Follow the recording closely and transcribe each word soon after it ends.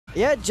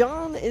Yeah,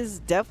 John is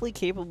definitely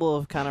capable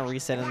of kind of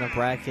resetting the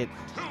bracket.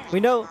 We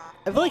know,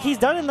 I feel like he's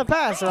done it in the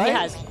past,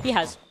 right? He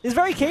has. He's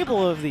very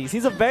capable of these.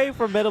 He's a very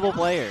formidable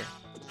player.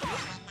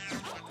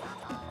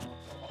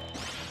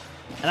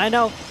 And I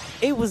know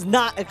it was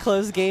not a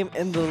close game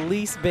in the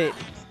least bit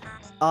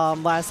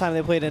last time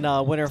they played in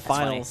winter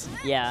finals.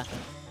 Funny. Yeah.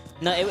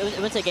 No, it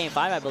went to game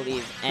 5, I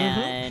believe,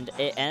 and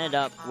it ended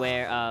up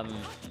where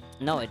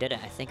no, it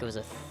didn't. I think it was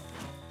a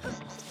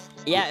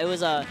yeah, it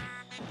was a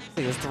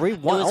it was 3-1.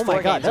 Oh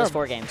my god, it was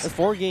 4 games. It was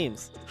 4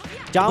 games.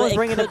 John was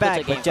bringing it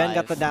back, but Jen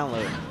got the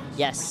download.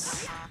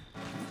 Yes.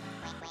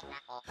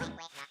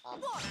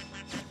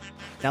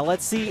 Now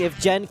let's see if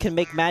Jen can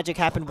make magic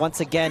happen once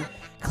again.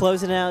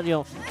 Closing out,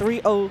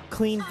 3-0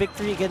 clean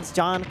victory against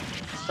John.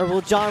 Or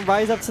will John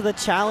rise up to the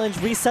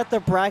challenge, reset the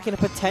bracket, and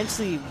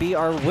potentially be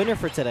our winner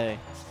for today?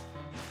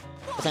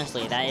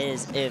 Potentially, that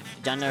is if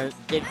John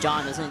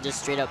doesn't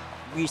just straight up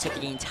reset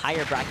the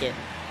entire bracket.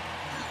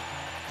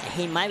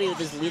 He might be with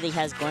this lead that he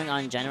has going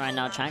on Jen right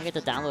now, trying to get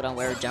the download on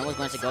where Jen was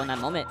going to go in that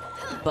moment.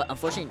 But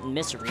unfortunately,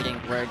 misreading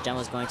where Jen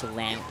was going to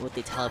land with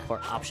the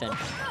teleport option.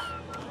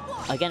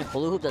 Again,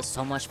 Hula Hoop does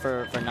so much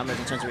for Numbers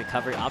in terms of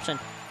recovery option.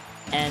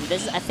 And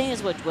this, I think,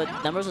 is what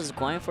Numbers was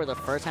going for the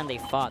first time they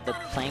fought, the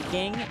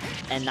planking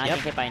and not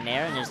getting hit by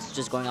Nair, and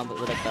just going on with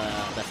like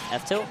the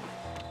F2.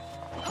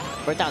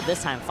 Worked out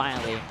this time,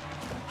 finally.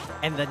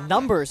 And the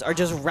numbers are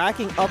just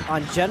racking up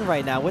on Jen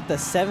right now with the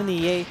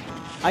 78.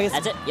 I guess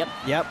that's it. Yep.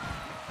 Yep.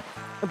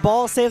 The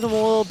ball saved them a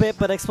little bit,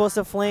 but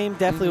Explosive Flame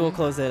definitely will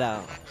close it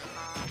out.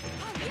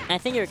 And I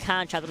think you're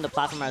kind of trapped on the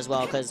platformer as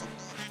well, because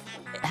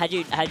had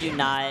you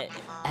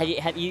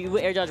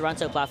air dodge run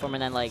to the platform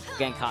and then like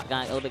got a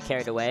little bit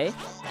carried away.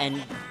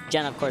 And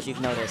Jen, of course,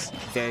 you've noticed,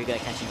 very good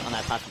at catching on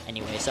that platform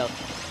anyway. So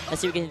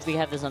let's see if we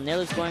have this on nail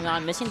loops going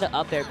on, missing the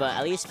up air, but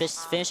at least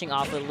finishing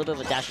off with a little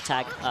bit of a dash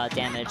attack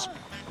damage.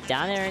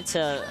 Down air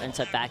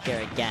into back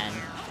air again.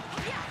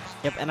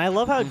 Yep, and I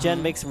love how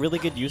Jen makes really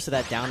good use of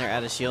that down air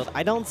out of shield.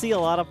 I don't see a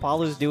lot of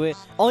Palus do it,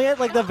 only at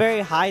like the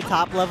very high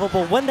top level,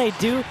 but when they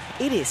do,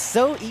 it is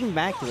so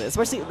immaculate,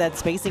 especially that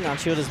spacing on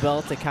shield as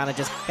well to kind of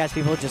just catch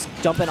people just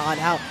jumping on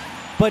out.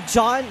 But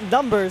John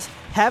Numbers,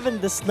 having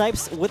the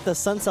snipes with the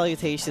sun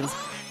salutations,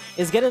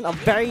 is getting a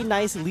very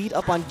nice lead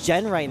up on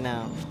Jen right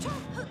now.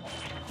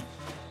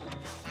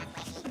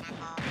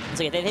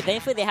 So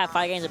thankfully they have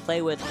 5 games to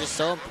play with, which is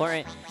so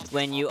important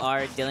when you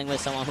are dealing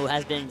with someone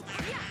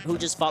who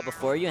just fought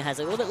before you and has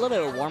a little bit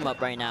of a warm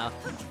up right now.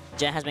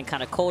 Jen has been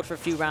kind of cold for a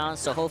few rounds,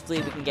 so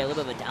hopefully we can get a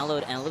little bit of a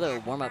download and a little bit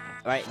of a warm up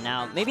right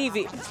now. Maybe if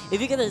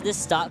you get this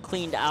stock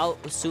cleaned out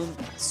soon,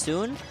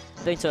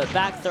 going to a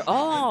back throw.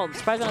 Oh, I'm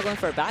surprised we're not going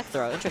for a back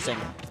throw. Interesting.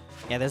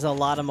 Yeah, there's a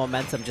lot of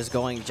momentum just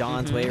going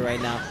John's way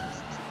right now.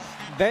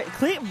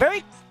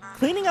 Very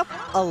cleaning up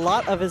a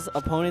lot of his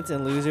opponents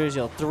and losers.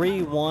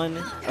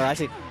 3-1, or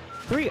actually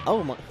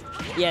 3-0.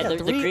 Yeah, the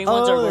green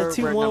ones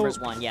were Numbers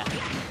 1, yeah.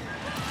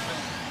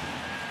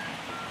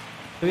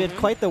 We had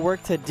quite the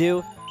work to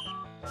do,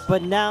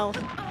 but now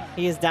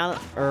he is down,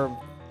 or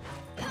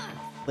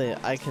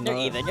I can... You're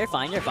even, you're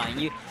fine.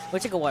 We'll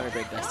take a water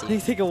break, bestie. You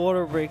take a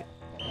water break,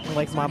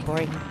 like my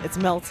brain, it's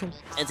melting.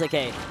 It's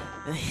okay.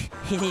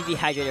 He needs to be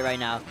hydrated right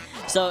now.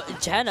 So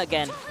Jen,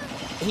 again,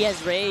 he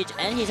has rage,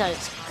 and he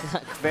has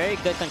very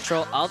good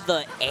control of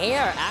the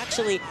air,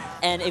 actually.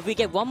 And if we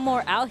get one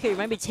more out here, we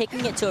might be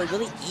taking it to a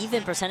really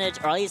even percentage,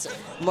 or at least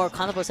more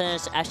comfortable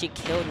percentage to actually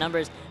kill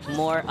Numbers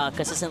more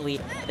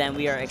consistently than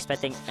we are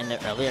expecting in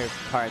the earlier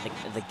part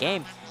of the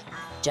game.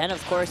 Jen,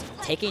 of course,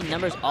 taking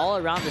Numbers all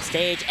around the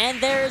stage.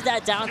 And there's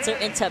that down tilt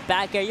into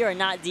back air. You are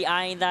not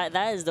DIing that.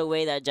 That is the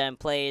way that Jen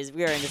plays.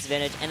 We are in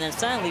disadvantage, and then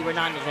suddenly we're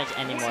not in disadvantage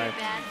anymore.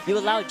 You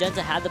allow Jen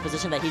to have the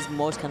position that he's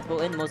most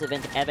comfortable in, most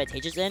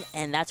advantageous in,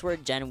 and that's where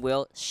Jen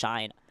will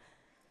shine.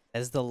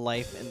 As the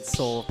life and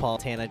soul of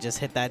Palutena just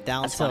hit that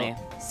down tilt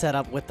set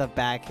up with the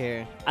back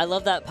air. I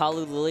love that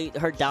Palu Lily,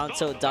 her down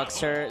tilt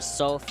ducks her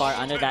so far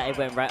under that it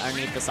went right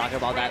underneath the soccer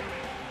ball. That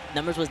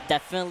Numbers was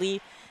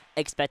definitely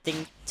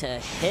expecting to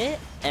hit,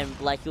 and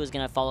like he was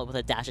going to follow up with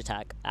a dash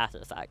attack after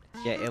the fact.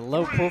 Yeah, in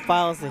low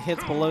profiles, it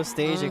hits below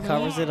stage, it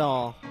covers it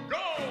all.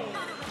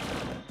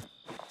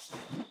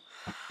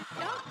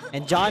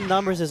 And John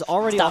Numbers is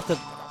already off the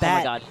bat.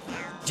 Oh my god.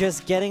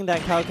 Just getting that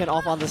Kaioken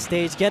off on the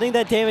stage, getting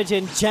that damage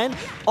in. Jen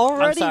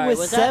already with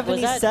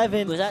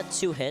 77. Was that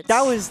 2 hits?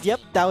 That was, yep,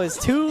 that was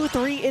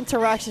 2-3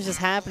 interactions just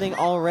happening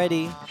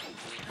already.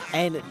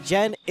 And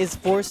Jen is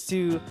forced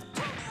to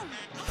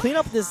clean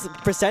up this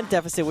percent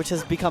deficit, which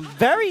has become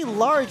very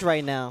large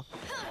right now.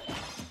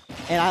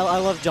 And I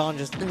love John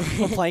just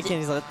planking.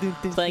 He's like,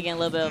 playing a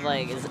little bit of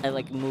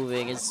like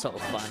moving is so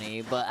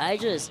funny. But I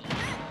just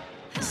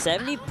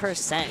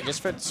 70%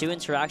 just for 2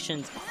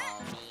 interactions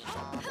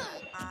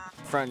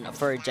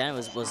for Jen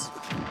was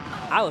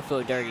I would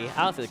feel dirty.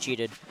 I would feel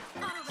cheated.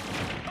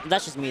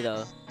 That's just me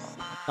though.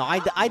 No, I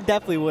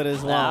definitely would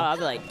as well. I'd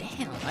be like,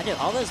 damn, I did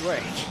all this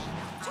work.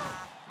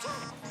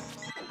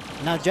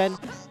 Now Jen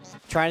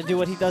trying to do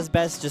what he does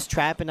best, just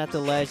trapping at the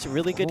ledge.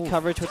 Really good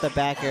coverage with the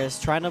back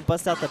airs, trying to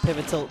bust out the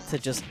pivot tilt to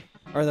just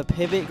or the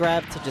pivot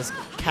grab to just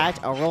catch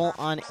a roll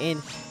on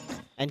in.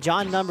 And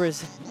John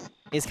Numbers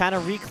is kind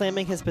of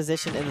reclaiming his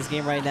position in this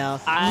game right now.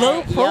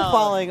 Low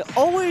profiling,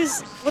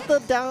 always with the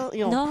down,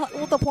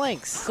 with the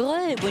planks.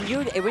 Good. When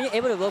you're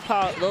able to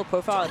low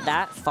profile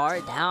that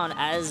far down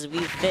as we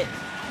fit,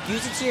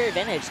 use it to your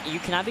advantage. You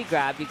cannot be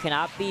grabbed. You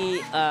cannot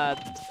be.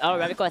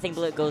 Radical, I think,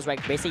 goes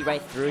basically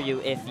right through you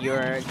if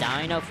you're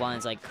down enough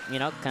ones. Like,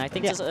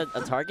 connecting to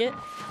a target,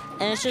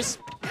 and it's just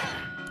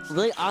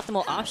really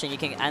optimal option. You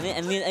can,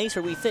 at least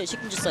for we fit, she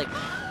can just like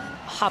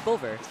hop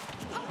over.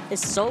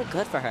 It's so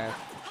good for her.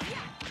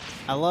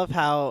 I love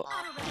how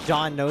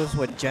John knows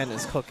what Jen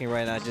is cooking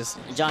right now. Just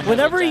John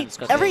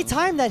every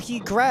time that he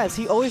grabs,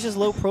 he always just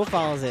low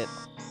profiles it.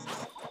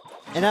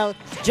 And now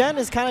Jen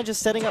is kind of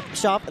just setting up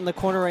shop in the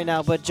corner right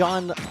now, but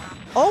John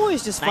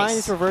always just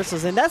finds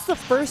reversals, and that's the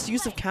first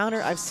use of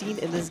counter I've seen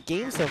in this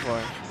game so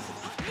far.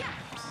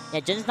 Yeah,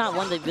 Jen's not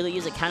one to really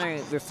use a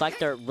counter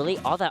reflector really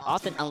all that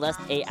often unless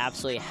they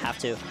absolutely have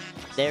to.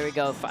 There we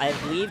go. I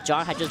believe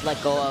John had just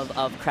let go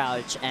of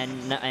crouch,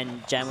 and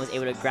Jen was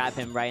able to grab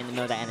him right in the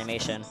middle of that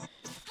animation.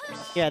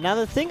 Yeah, now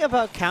the thing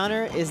about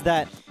counter is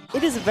that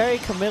it is a very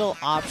committal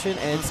option,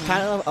 and it's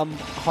kind of a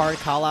hard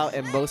call-out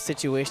in most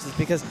situations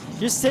because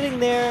you're sitting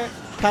there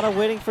kind of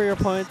waiting for your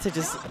opponent to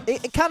just...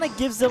 It kind of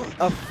gives them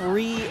a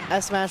free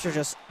S-Smash or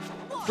just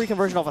free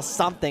conversion off of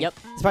something,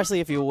 especially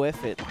if you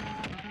whiff it.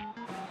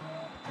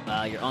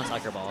 Your own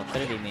soccer ball.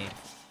 Could it be me?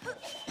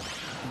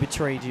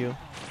 Betrayed you.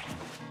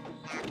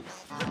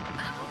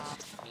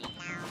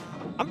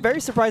 I'm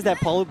very surprised that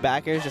Palu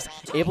back air is just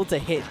able to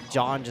hit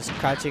John just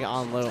crouching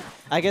on low.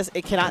 I guess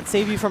it cannot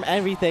save you from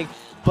everything,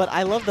 but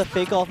I love the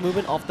fake off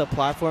movement off the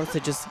platform to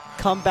just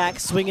come back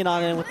swinging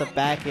on in with the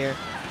back air.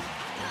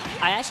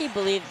 I actually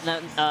believe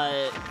that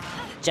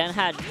Jen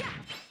had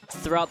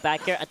throw out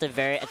back air at the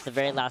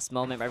very last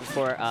moment, right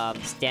before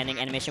standing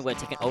animation would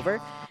have taken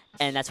over,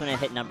 and that's when it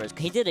hit numbers.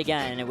 He did it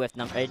again, and it whiffed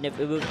it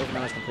moved over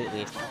numbers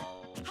completely.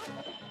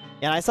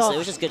 Yeah, and I saw... So it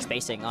was just good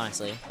spacing,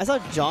 honestly. I saw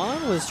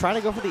John was trying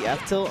to go for the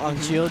F-tilt on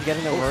shield,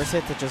 getting a reverse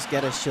hit to just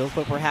get a shield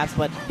put perhaps,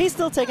 but he's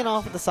still taking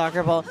off with the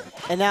soccer ball,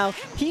 and now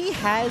he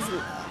has...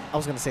 I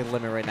was going to say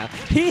limit right now.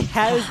 He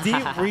has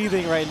deep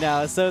breathing right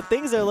now, so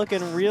things are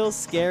looking real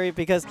scary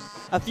because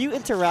a few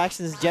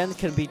interactions, Jen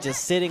could be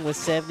just sitting with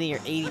 70 or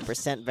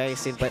 80% very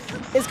soon, but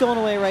it's going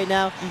away right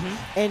now,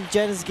 and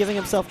Jen is giving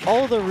himself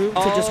all the room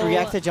to just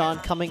react to John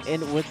coming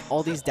in with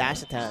all these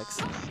dash attacks.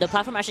 The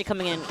platform actually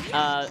coming in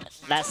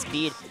that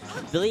speed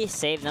really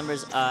saved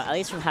numbers, at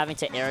least from having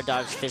to air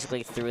dodge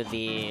physically through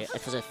the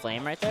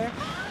flame right there.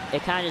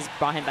 It kind of just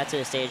brought him back to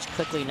the stage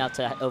quickly enough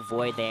to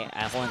avoid the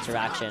whole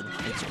interaction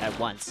at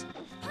once.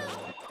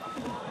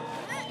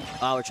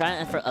 We're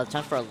trying for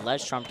a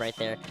ledge trump right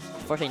there.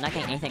 Unfortunately, not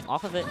getting anything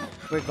off of it.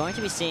 We're going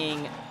to be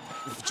seeing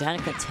Jen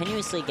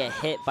continuously get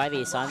hit by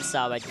the Sun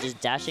style by just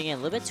dashing in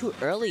a little bit too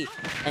early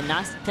and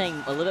not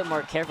playing a little bit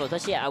more careful,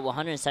 especially at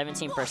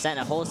 117%,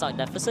 a whole stock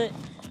deficit.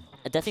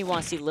 I definitely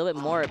want to see a little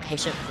bit more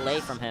patient play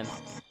from him,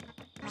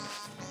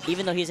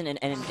 even though he's in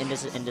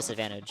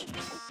disadvantage.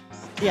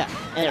 Yeah,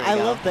 and I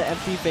love the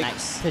empty fake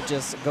to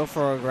just go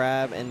for a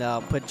grab and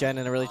put Jen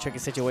in a really tricky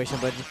situation,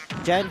 but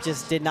Jen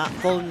just did not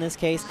fold in this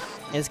case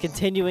and is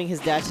continuing his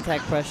dash attack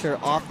pressure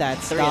off that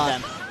stock. 3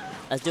 of them.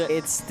 Let's do it.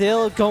 It's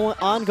still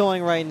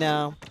ongoing right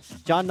now.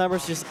 John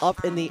Numbers just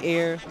up in the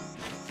air,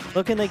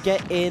 looking to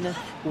get in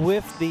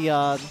with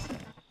the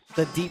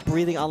deep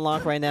breathing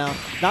unlock right now.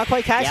 Not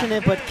quite catching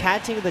it, but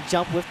catching the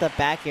jump with the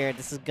back air.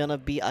 This is going to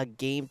be a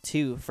game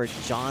 2 for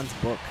John's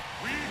book.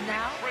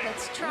 Now,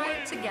 let's try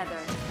it together.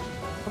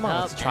 Come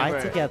on, let's try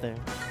it together.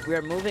 We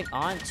are moving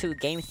on to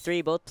game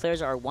 3. Both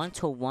players are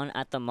 1-1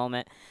 at the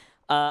moment.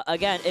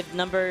 Again, if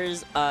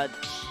Numbers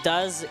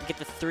does get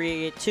the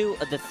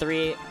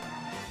 3,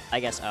 I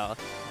guess,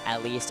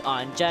 at least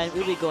on Jen,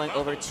 we'll be going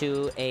over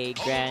to a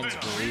grand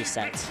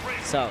reset.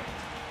 So,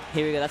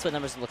 here we go. That's what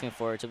Numbers is looking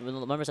forward to.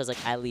 Numbers has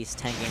like at least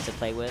 10 games to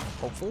play with,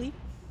 hopefully.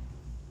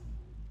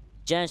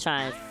 Jen is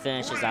trying to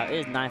finish this out. It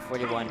is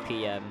 9:41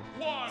 p.m.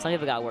 Some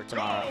people got work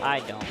tomorrow. I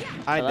don't.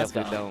 I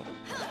definitely don't.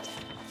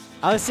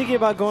 I was thinking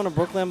about going to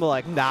Brooklyn, but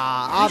like,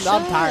 nah,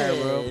 I'm tired,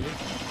 bro. Maybe.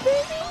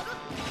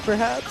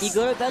 Perhaps. You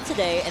go to bed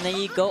today, and then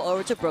you go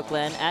over to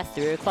Brooklyn at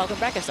 3 o'clock when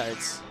bracket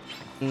starts.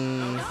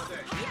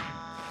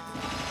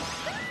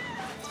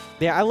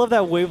 Yeah, I love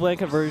that wavelength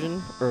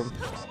conversion.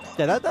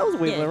 Yeah, that was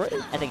wavelength,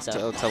 right? I think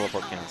so.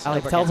 Teleport cancel. I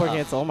like teleport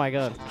cancel. Oh my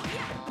god.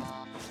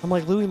 I'm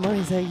like, Louis Money,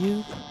 is that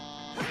you?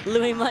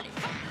 Louis Money.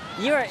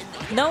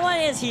 No one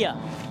is here.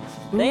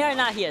 They are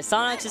not here.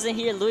 Sonox isn't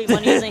here. Louis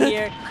Money isn't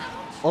here.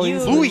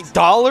 Louis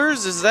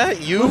Dollars? Is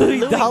that you?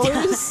 Louis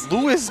Dollars?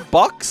 Louis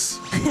Bucks?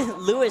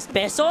 Louis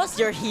Pesos?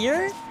 You're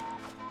here?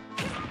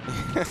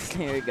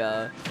 Here we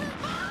go.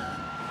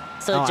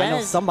 So I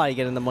know somebody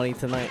getting the money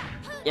tonight.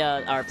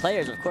 Yeah, our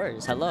players, of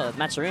course. Hello,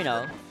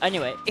 Maturino.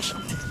 Anyway.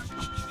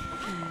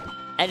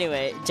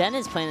 Anyway, Jen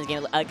is playing this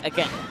game.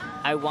 Again,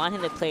 I want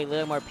him to play a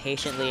little more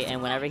patiently,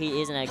 and whenever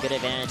he is in a good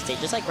advantage state,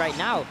 just like right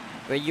now,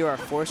 where you are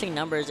forcing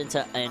Numbers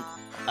into an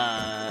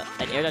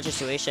air dodge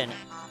situation,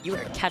 you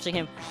are catching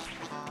him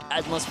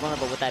at most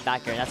vulnerable with that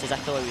back air. That's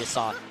exactly what we just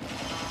saw.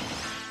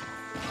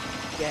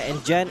 Yeah,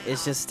 and Jen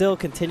is just still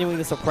continuing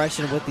the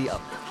suppression with the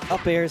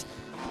up airs.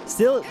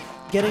 Still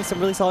getting some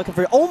really solid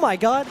conversion. Oh my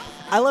god!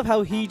 I love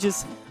how he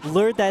just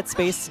lured that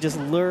space to just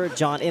lure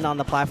John in on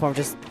the platform.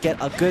 Just get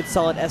a good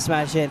solid F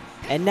smash in.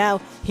 And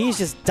now he's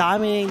just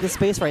dominating the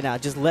space right now.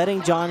 Just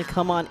letting John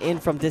come on in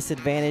from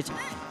disadvantage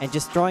and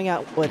just throwing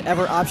out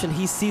whatever option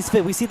he sees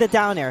fit. We see the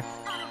down air.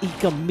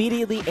 He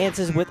immediately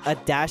answers with a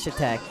dash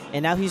attack.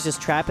 And now he's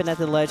just trapping at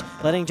the ledge,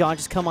 letting John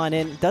just come on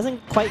in.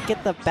 Doesn't quite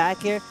get the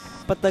back air,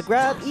 but the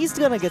grab, he's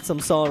going to get some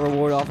solid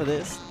reward off of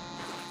this.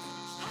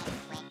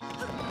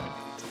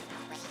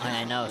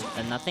 I know,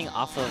 and nothing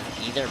off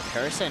of either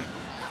person.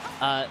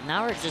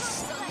 Now we're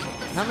just,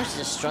 numbers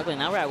just struggling.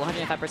 Now we're at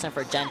 105%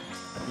 for Jen.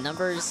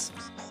 Numbers,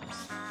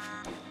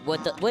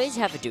 what does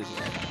he have to do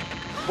here?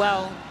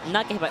 Well,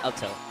 not get hit by up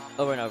tilt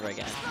over and over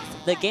again.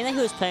 The game that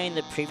he was playing in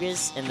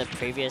the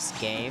previous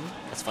game,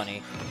 that's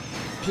funny.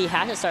 He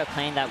had to start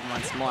playing that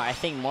once more. I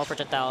think more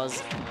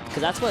projectiles,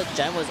 because that's what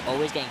Jen was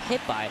always getting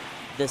hit by.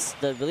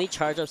 The really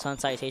charged up Sun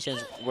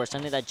Salutations were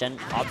something that Jen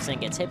often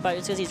gets hit by.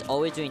 It's because he's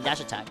always doing dash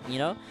attack, you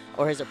know?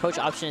 Or his approach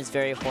option is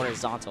very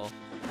horizontal.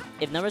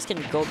 If Numbers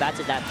can go back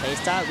to that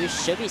playstyle, we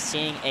should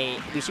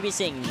be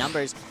seeing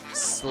Numbers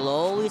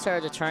slowly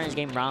start to turn his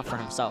game around for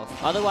himself.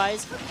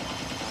 Otherwise,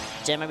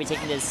 Jen might be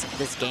taking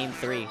this game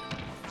 3.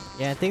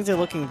 Yeah, things are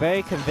looking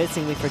very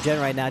convincingly for Jen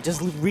right now.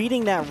 Just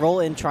reading that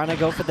roll in, trying to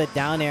go for the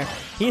down air.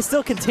 He's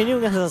still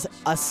continuing his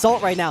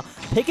assault right now,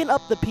 picking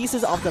up the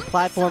pieces off the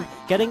platform,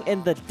 getting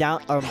in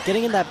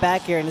that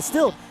back air, and it's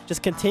still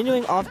just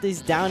continuing off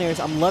these down airs.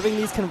 I'm loving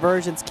these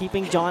conversions,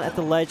 keeping John at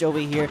the ledge over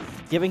here,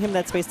 giving him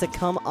that space to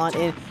come on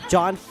in.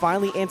 John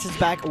finally answers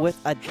back with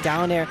a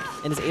down air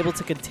and is able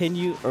to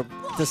continue or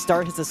to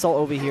start his assault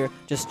over here,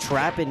 just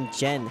trapping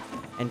Jen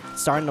and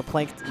starting to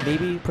plank,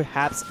 maybe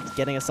perhaps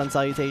getting a Sun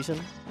Salutation.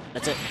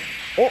 That's it.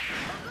 Oh,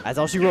 that's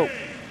all she wrote.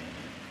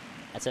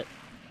 That's it.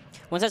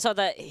 Once I saw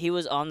that he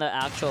was on the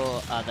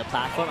actual the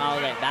platform, I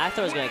was like, back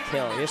throw is gonna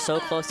kill. You're so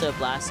close to the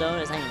blast zone,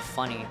 it's not even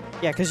funny.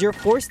 Yeah, because you're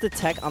forced to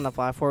tech on the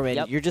platform, and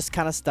Yep. you're just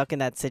kind of stuck in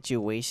that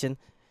situation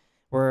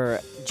where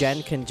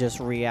Jen can just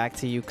react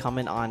to you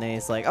coming on in.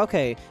 It's like,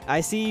 okay,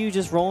 I see you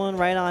just rolling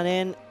right on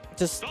in,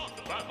 just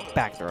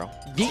back throw.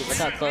 Look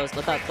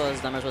how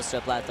close Numbers was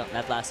to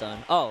that blast zone.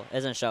 Oh, it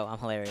doesn't show. I'm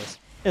hilarious.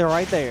 Yeah,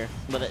 right there.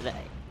 But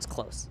it's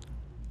close.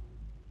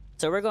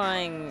 So we're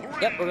going,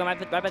 yep, we're going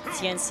right back to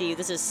TNC.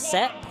 This is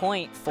set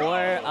point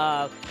for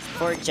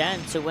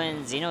Jen to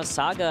win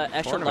Xenosaga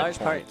XLIII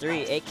Part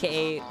 3,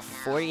 aka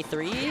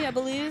 43, I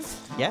believe?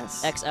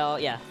 Yes. XL,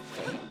 yeah.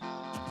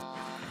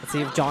 Let's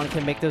see if John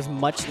can make those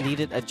much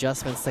needed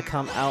adjustments to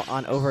come out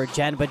on over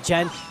Jen. But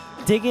Jen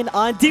digging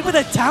on deep with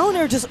a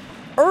downer, just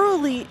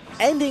early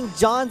ending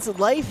John's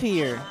life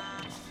here.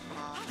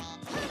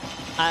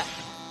 I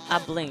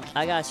blinked.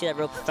 I gotta see that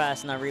real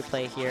fast in the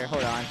replay here.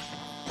 Hold on.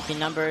 The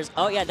Numbers.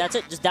 Oh yeah, that's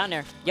it. Just down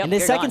there. Yep. And the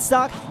second gone.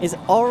 stock is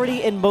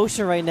already in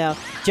motion right now.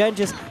 Jen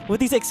just with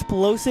these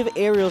explosive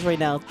aerials right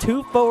now.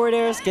 2 forward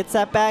airs, gets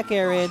that back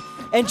air in.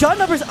 And John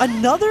Numbers,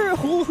 another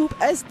hula hoop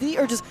SD,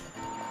 or just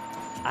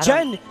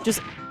Jen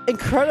just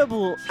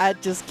incredible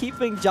at just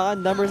keeping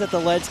John Numbers at the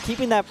ledge,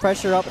 keeping that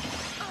pressure up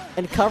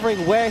and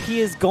covering where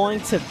he is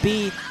going to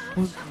be.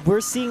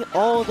 We're seeing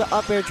all the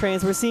up air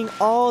trains. We're seeing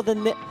all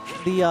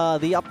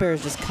the up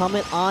airs just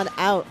coming on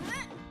out.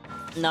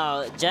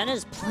 No, Jen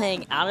is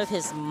playing out of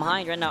his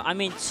mind right now. I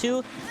mean,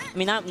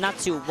 not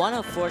two. One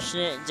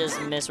unfortunate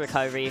just missed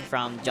recovery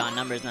from John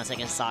Numbers in the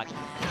second stock.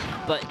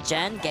 But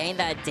Jen getting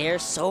that dare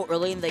so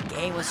early in the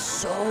game was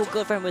so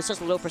good for him with such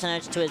a low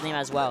percentage to his name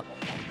as well.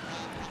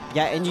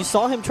 Yeah, and you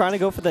saw him trying to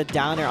go for the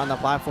down air on the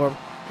platform.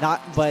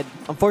 But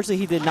unfortunately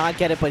he did not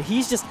get it. But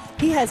he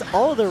has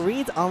all the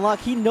reads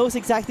unlocked. He knows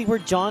exactly where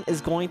John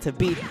is going to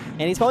be.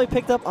 And he's probably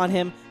picked up on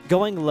him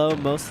going low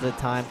most of the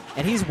time.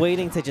 And he's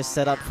waiting to just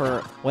set up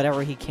for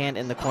whatever he can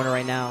in the corner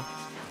right now.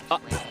 Oh,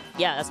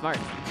 yeah, that's smart.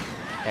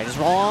 Yeah, just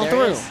roll on There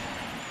through. it is.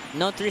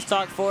 No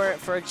 3-stock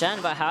for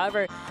Jen, but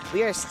however,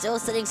 we are still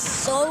sitting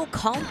so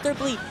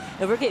comfortably.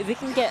 If we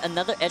can get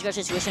another edge guard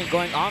situation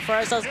going on for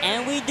ourselves,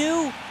 and we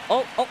do.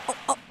 Oh.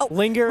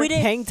 Linger, We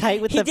did. hang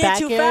tight with He the did back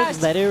too air,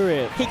 fast. let it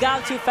rip. He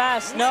got too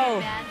fast. No.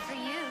 Bad for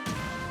you.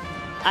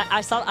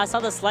 I saw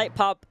the slight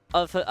pop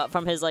of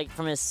from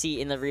his seat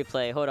in the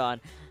replay. Hold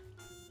on.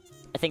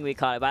 I think we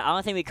caught it, but I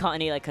don't think we caught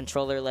any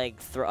controller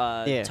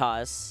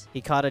toss.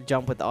 He caught a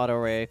jump with the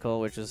auto vehicle,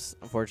 which was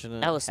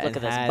unfortunate. That was look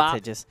at this had bop.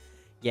 to just,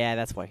 yeah,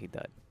 that's why he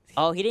died.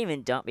 Oh, he didn't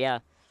even dump. Yeah.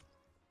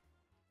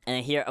 And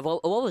then here,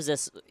 what was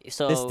this?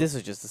 So This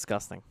was just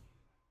disgusting.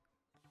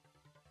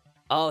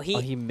 Oh,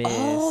 he missed.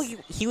 Oh,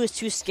 he was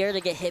too scared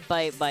to get hit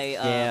by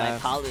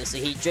Palu, so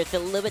he drifted a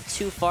little bit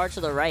too far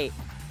to the right,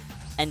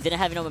 and didn't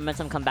have enough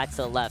momentum come back to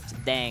the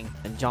left. Dang.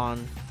 And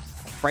John,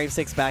 frame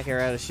 6 back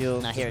air out of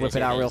shield, Now here it whip is, it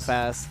here out it real is.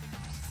 fast.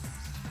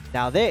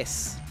 Now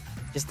this,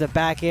 just the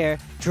back air,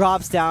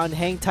 drops down,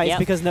 hang tight, Yep.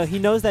 because he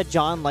knows that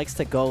John likes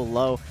to go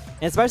low.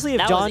 And especially if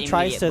That was John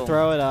tries immediate, to boom.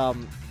 throw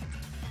it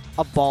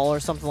a ball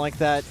or something like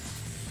that,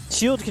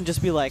 shield can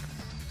just be like,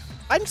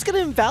 I'm just gonna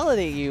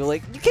invalidate you.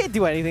 Like, you can't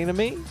do anything to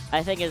me.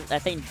 I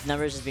think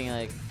numbers is being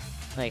like,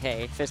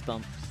 hey, fist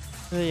bump.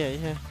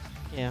 Yeah.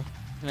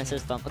 Nice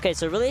fist bump. Okay,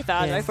 so really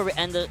fast, right before we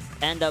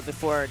end up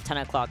before 10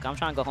 o'clock, I'm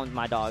trying to go home to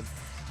my dog.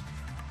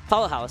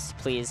 Follow House,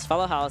 please.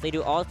 Follow House. They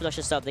do all the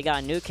production stuff. They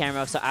got a new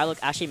camera, so I look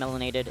actually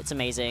melanated. It's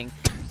amazing.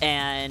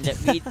 And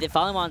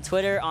follow them on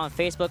Twitter, on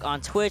Facebook,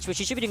 on Twitch, which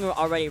you should be doing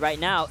already right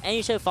now. And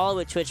you should follow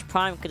with Twitch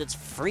Prime because it's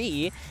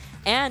free.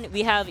 And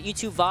we have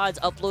YouTube VODs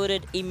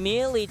uploaded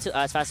immediately to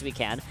as fast as we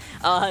can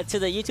to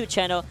the YouTube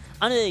channel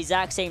under the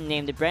exact same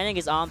name. The branding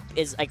is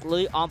like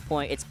literally on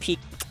point. It's peak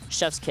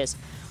chef's kiss.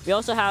 We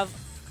also have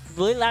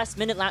really last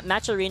minute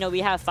match arena.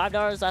 We have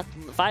 $5 left,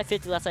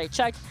 $5.50 last I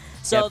checked.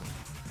 So,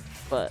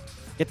 but.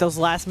 Get those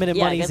last minute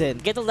monies in.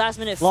 Get the last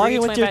minute free. Log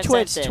in with your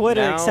Twitch,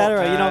 Twitter,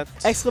 etc. You know, !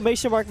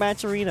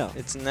 Match Arena.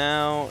 It's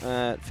now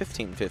at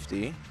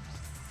 $15.50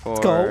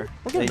 for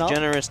a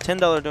generous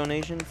 $10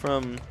 donation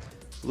from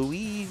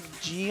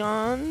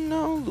Luigino.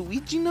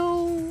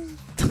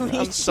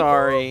 I'm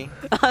sorry.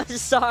 I'm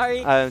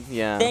sorry.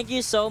 Yeah. Thank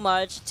you so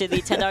much to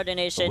the $10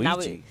 donation. Now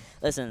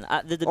listen,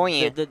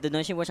 the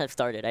donation which I've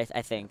started,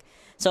 I think.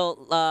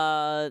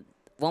 So,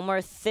 one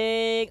more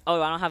thing.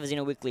 Oh, I don't have a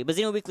Xeno Weekly. But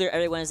Xeno Weekly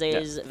every Wednesday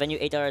is venue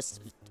 $8,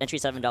 entry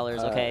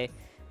 $7, okay?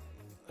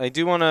 I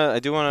do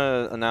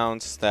wanna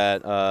announce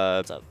that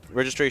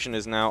registration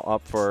is now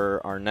up for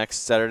our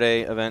next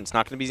Saturday event. It's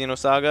not gonna be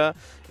Xenosaga.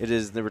 It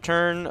is the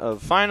return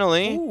of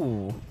finally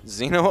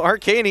Xeno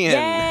Arcadian.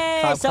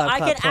 Yay! So I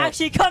can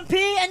actually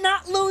compete and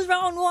not lose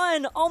round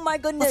 1. Oh my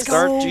goodness.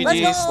 Start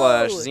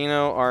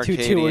GG/Xeno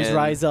Arcadian. 2-2ers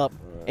rise up.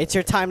 It's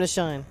your time to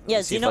shine. Yeah,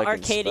 Xeno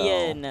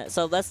Arcadian.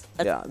 So let's.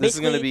 This is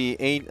going to be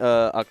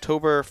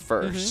October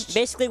 1st.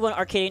 Basically, what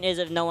Arcadian is,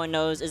 if no one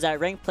knows, is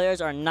that ranked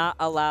players are not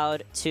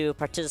allowed to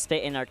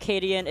participate in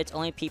Arcadian. It's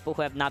only people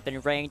who have not been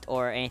ranked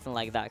or anything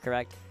like that,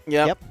 correct?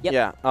 Yep.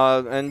 Yeah.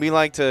 And we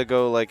like to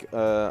go like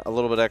a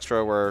little bit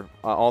extra where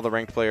all the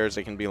ranked players,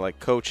 they can be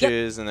like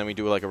coaches, and then we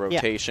do like a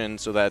rotation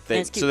so that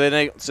they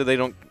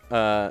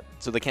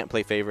they can't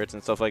play favorites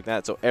and stuff like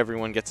that. So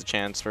everyone gets a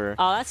chance for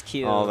that's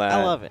cute. all that.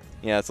 I love it.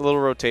 Yeah, it's a little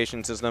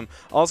rotation system.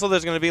 Also,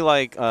 there's going to be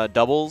like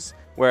doubles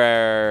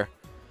where.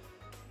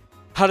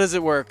 How does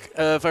it work?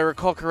 If I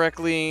recall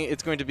correctly,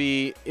 it's going to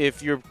be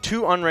if you're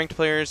 2 unranked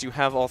players, you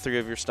have all 3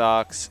 of your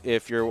stocks.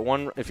 If you're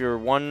one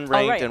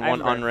ranked and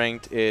one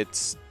unranked,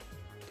 it's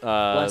 2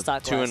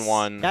 and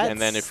 1.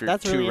 And then if you're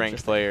 2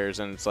 ranked players,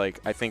 and it's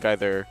like I think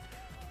either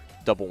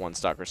double 1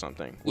 stock or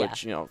something.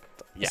 Which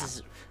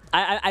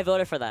I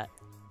voted for that.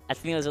 I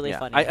think it was really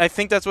funny. I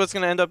think that's what it's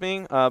going to end up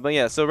being. But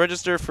yeah, so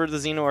register for the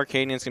Xeno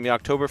Arcadian. It's going to be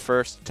October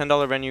 1st.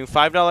 $10 venue,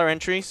 $5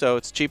 entry, so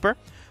it's cheaper.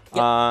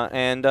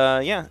 And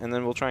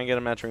then well try and get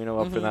a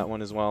Maturino up for that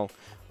one as well,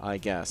 I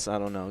guess. I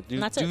don't know.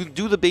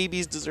 Do the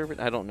babies deserve it?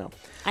 I don't know.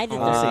 I did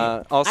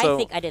third. Also, I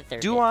think I did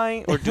third. Do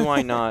I or do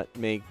I not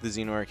make the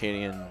Xeno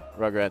Arcadian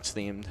Rugrats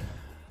themed?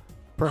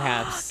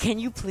 Perhaps. Can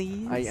you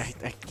please? I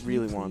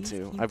really want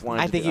to. I've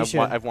wanted I to. think you should.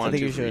 I've wanted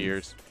to for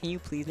years. Can you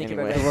please make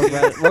Anyway. it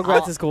Rugrats?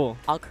 Rugrats is cool.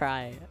 I'll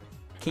cry.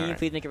 Can you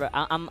please make it?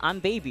 I'm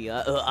baby.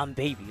 I'm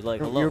baby.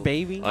 Like hello. You're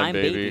baby. I'm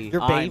baby.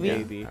 You're baby.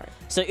 I'm baby.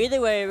 So either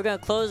way, we're gonna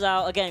close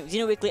out again.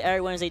 Xeno Weekly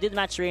every Wednesday. Do the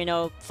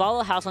Maturino.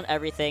 Follow House on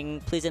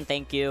everything. Please and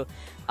thank you.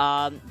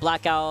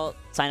 Blackout.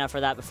 Sign up for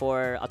that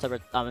before October,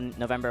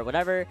 November,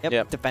 whatever.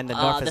 Yep. Defend the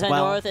North as Defend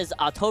well. North is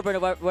October,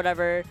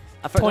 whatever.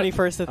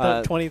 21st to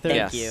the 23rd.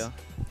 Thank you.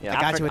 Yeah.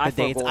 I got you with the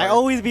dates. I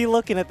always be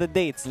looking at the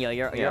dates. Yo,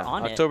 you're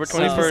on it. October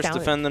 21st,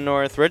 Defend the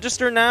North.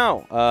 Register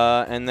now.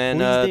 And then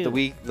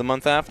the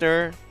month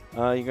after,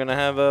 you're gonna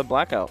have a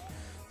Blackout.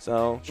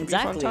 So should be a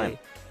fun time.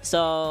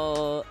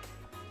 So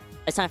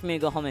it's time for me to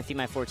go home and feed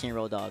my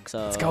 14-year-old dog. So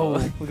let's go.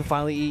 We can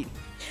finally eat.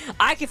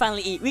 I can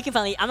finally eat. We can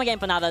finally eat. I'm gonna get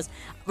empanadas.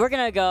 We're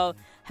gonna go.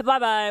 Bye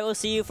bye. We'll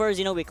see you for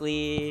Xeno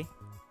Weekly.